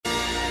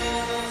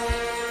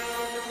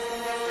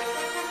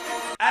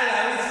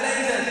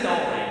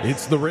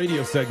It's the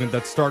radio segment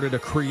that started a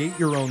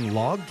create-your-own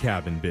log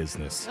cabin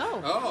business.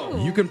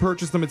 Oh. You can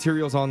purchase the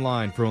materials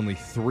online for only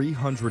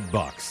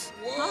 $300.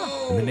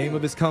 Whoa. And the name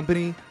of his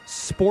company,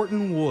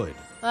 Sportin' Wood.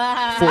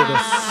 For the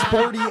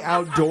sporty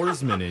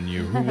outdoorsman in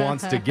you who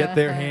wants to get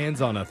their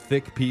hands on a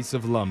thick piece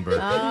of lumber.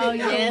 Oh,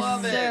 yes,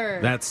 love it. sir.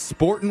 That's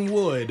Sportin'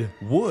 Wood.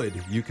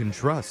 Wood you can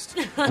trust.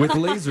 With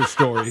laser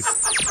stories.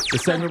 The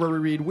segment where we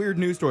read weird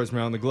news stories from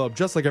around the globe,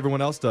 just like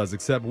everyone else does,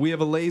 except we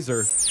have a laser,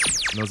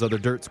 and those other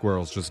dirt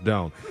squirrels just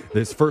don't.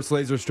 This first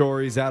laser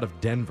story is out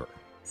of Denver.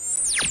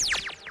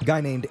 A guy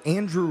named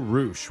Andrew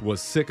Roosh was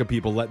sick of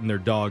people letting their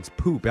dogs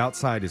poop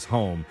outside his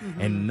home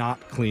and not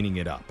cleaning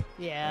it up.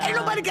 Yeah. Ain't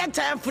nobody got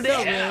time for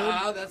that.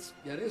 Yeah,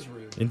 that is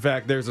rude. In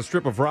fact, there's a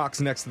strip of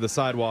rocks next to the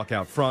sidewalk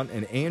out front,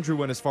 and Andrew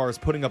went as far as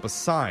putting up a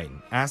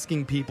sign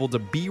asking people to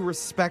be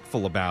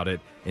respectful about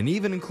it, and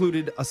even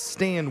included a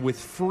stand with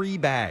free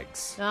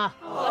bags. That's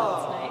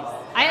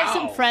nice. I have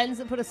some friends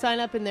that put a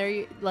sign up in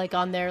their, like,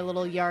 on their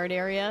little yard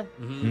area.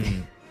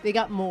 They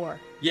got more.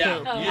 Yeah, too,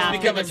 you just after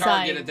become a the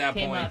target sign at that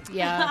came point. up.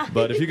 Yeah.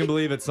 But if you can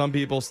believe it, some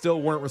people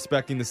still weren't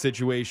respecting the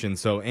situation,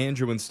 so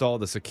Andrew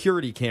installed a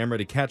security camera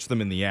to catch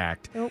them in the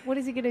act. What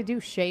is he going to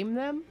do? Shame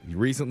them? He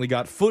recently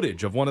got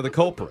footage of one of the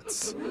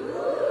culprits.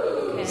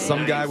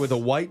 Some guy with a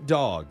white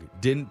dog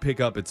didn't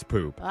pick up its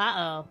poop.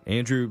 Uh-oh.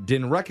 Andrew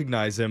didn't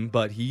recognize him,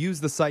 but he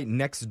used the site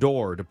next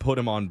door to put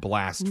him on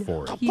blast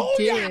for it. He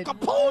did.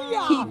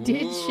 He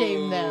did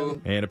shame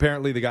them. And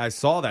apparently the guy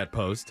saw that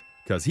post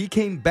because he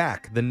came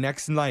back the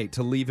next night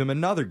to leave him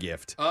another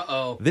gift.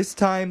 Uh-oh. This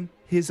time,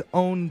 his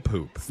own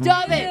poop.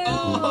 Stop it.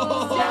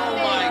 Oh,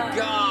 my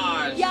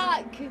gosh.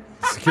 Yuck.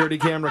 Security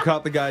camera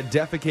caught the guy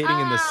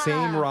defecating in the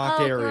same rock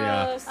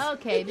area.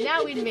 Okay,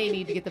 now we may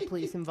need to get the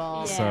police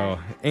involved. So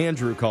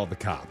Andrew called the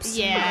cops.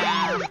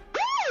 Yeah.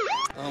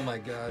 Oh, my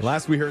gosh.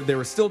 Last we heard, they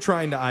were still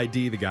trying to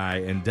ID the guy,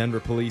 and Denver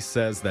police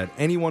says that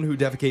anyone who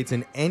defecates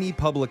in any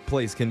public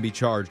place can be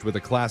charged with a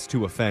Class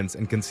 2 offense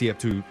and can see up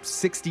to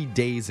 60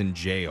 days in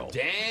jail.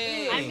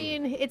 Dang. I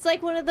mean, it's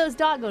like one of those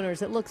dog owners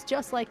that looks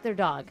just like their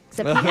dog,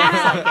 except he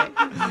acts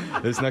like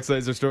it. This next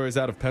laser story is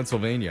out of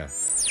Pennsylvania.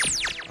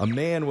 A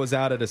man was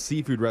out at a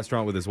seafood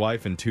restaurant with his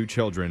wife and 2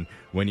 children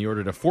when he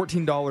ordered a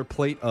 $14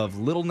 plate of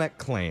little neck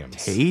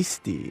clams.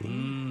 Tasty.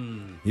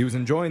 He was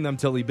enjoying them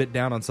till he bit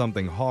down on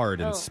something hard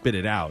and spit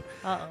it out.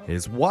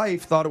 His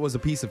wife thought it was a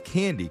piece of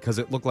candy because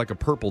it looked like a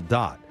purple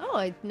dot.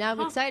 Now I'm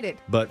excited.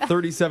 But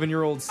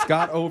 37-year-old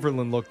Scott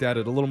Overland looked at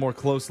it a little more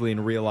closely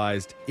and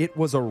realized it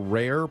was a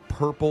rare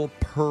purple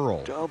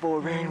pearl. Double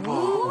rainbow.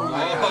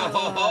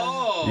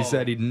 Oh. He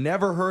said he'd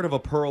never heard of a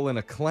pearl in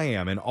a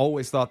clam and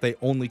always thought they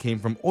only came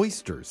from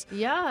oysters.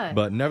 Yeah.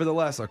 But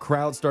nevertheless, a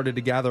crowd started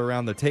to gather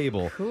around the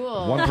table.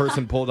 Cool. One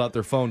person pulled out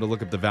their phone to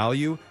look up the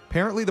value.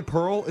 Apparently, the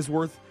pearl is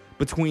worth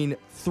between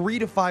 $3,000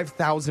 to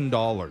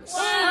 $5,000.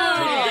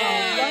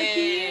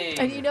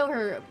 And you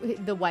know,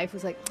 the wife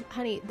was like,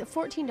 honey, the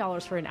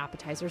 $14 for an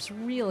appetizer is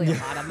really a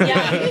lot of money.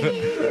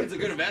 It's a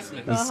good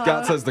investment. And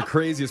Scott says the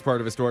craziest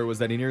part of his story was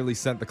that he nearly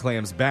sent the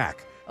clams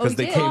back because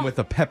they came with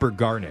a pepper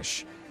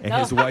garnish. And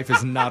his wife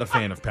is not a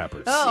fan of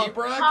peppers.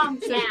 Seabrook?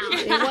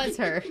 It was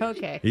her.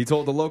 Okay. He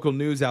told the local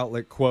news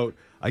outlet, quote,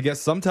 I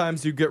guess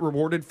sometimes you get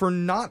rewarded for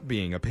not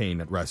being a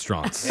pain at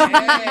restaurants.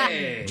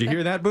 Hey. Did you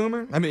hear that,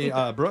 Boomer? I mean,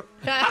 Brooke?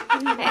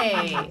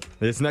 Hey.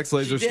 This next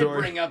laser She did story.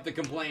 bring up the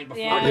complaint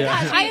before. Oh my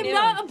gosh, I am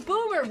not a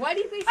boomer. Why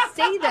do you guys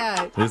say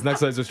that? This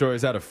next laser story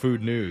is out of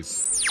Food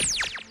News.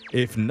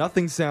 If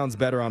nothing sounds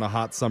better on a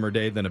hot summer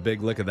day than a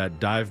big lick of that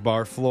dive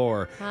bar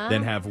floor,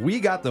 then have we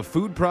got the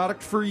food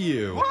product for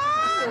you.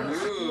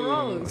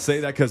 I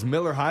say that because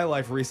Miller High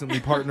Life recently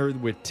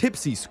partnered with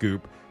Tipsy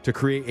Scoop to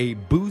create a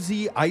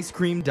boozy ice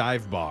cream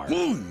dive bar.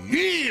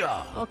 Okay,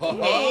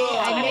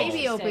 I may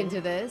be open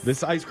to this.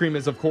 This ice cream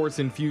is, of course,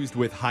 infused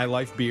with High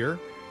Life beer,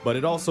 but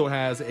it also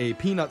has a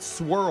peanut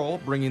swirl,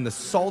 bringing the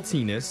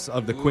saltiness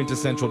of the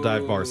quintessential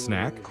dive bar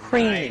snack.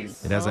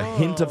 Nice. It has a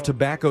hint of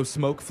tobacco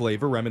smoke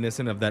flavor,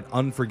 reminiscent of that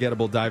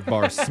unforgettable dive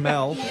bar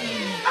smell.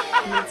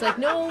 And it's like,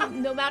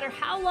 no matter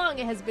how long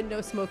it has been no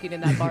smoking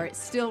in that bar, it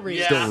still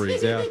reads. Still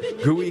reads, yeah.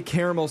 Gooey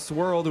caramel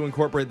swirl to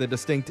incorporate the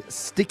distinct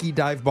sticky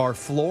dive bar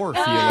floor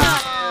feeling.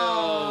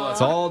 It's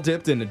all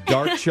dipped in a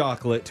dark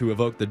chocolate to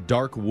evoke the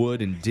dark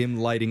wood and dim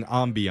lighting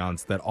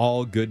ambiance that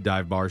all good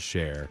dive bars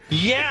share.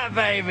 Yeah,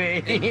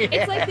 baby.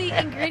 It's like the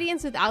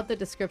ingredients without the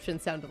description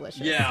sound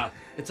delicious. Yeah.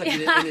 It's like,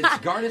 and it's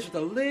garnished with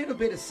a little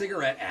bit of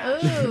cigarette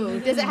ash. Ooh,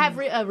 does it have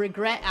a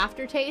regret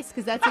aftertaste?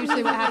 Because that's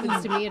usually what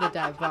happens to me at a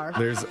dive bar.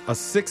 There's a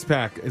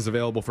 6-pack is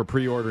available for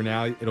pre-order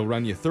now. It'll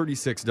run you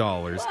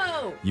 $36.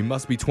 Whoa. You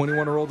must be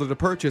 21 or older to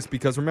purchase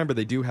because remember,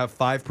 they do have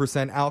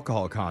 5%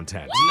 alcohol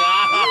content.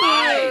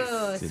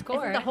 Nice. Isn't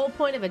the whole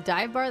point of a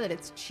dive bar that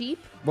it's cheap?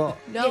 Well,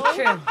 No.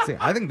 see,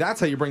 I think that's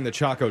how you bring the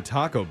Choco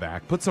Taco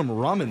back. Put some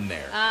rum in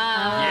there.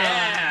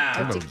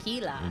 Yeah. Or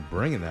tequila. I'm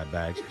bringing that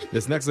back.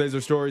 This next laser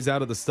story is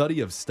out of the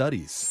study of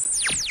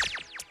studies.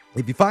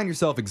 If you find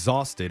yourself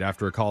exhausted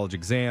after a college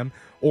exam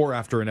or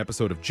after an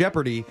episode of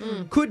Jeopardy,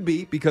 could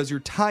be because you're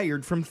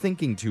tired from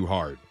thinking too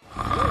hard.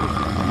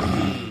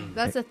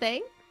 That's a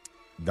thing?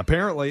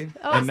 Apparently.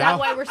 Oh, and is now that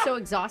why we're so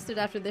exhausted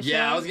after this show?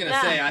 Yeah, I was going to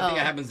say, I think Oh.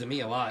 it happens to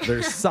me a lot.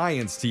 there's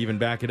science to even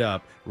back it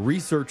up.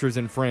 Researchers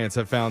in France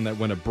have found that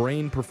when a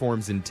brain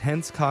performs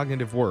intense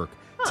cognitive work,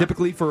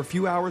 typically for a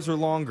few hours or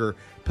longer,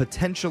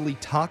 potentially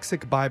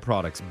toxic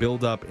byproducts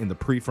build up in the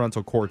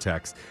prefrontal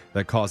cortex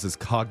that causes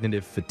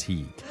cognitive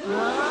fatigue.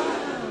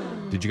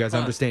 Did you guys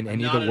understand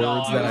any of the Not at all.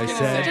 words I that was I gonna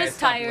said? say, Just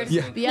stop tired.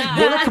 listening. Yeah.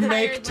 Work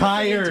make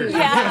tired.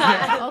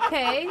 Yeah.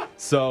 Okay.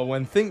 So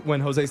when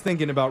Jose's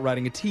thinking about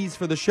writing a tease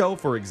for the show,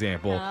 for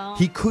example, No.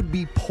 he could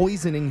be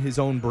poisoning his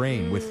own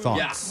brain with Yeah,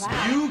 thoughts.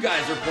 you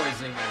guys are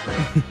poisoning my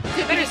brain.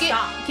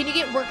 Can you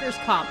get workers'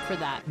 comp for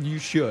that? You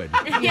should.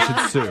 You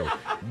should sue.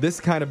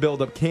 This kind of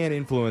buildup can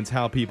influence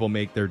how people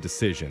make their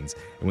decisions.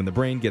 And when the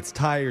brain gets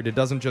tired, it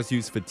doesn't just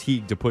use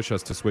fatigue to push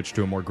us to switch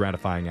to a more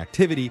gratifying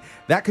activity.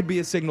 That could be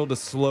a signal to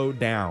slow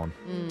down,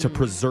 to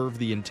preserve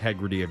the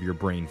integrity of your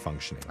brain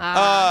functioning.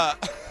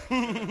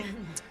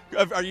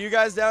 Are you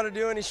guys down to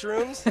do any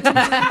shrooms?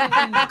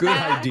 Good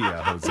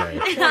idea, Jose.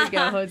 There you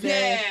go, Jose.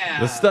 Yeah.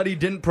 The study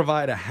didn't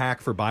provide a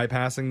hack for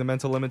bypassing the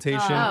mental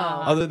limitation,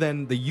 other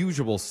than the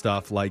usual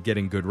stuff like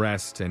getting good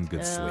rest and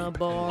good Oh, sleep.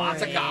 boring.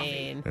 Lots of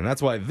coffee. And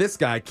that's why this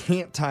guy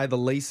can't tie the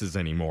laces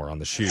anymore on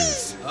the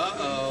shoes.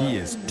 He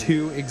is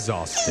too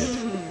exhausted.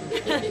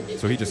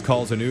 So he just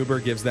calls an Uber,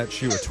 gives that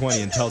shoe a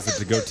 20, and tells it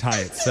to go tie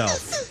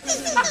itself.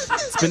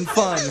 It's been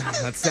fun.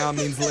 That sound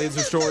means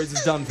Laser Stories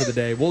is done for the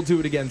day. We'll do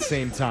it again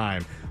same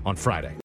time on Friday.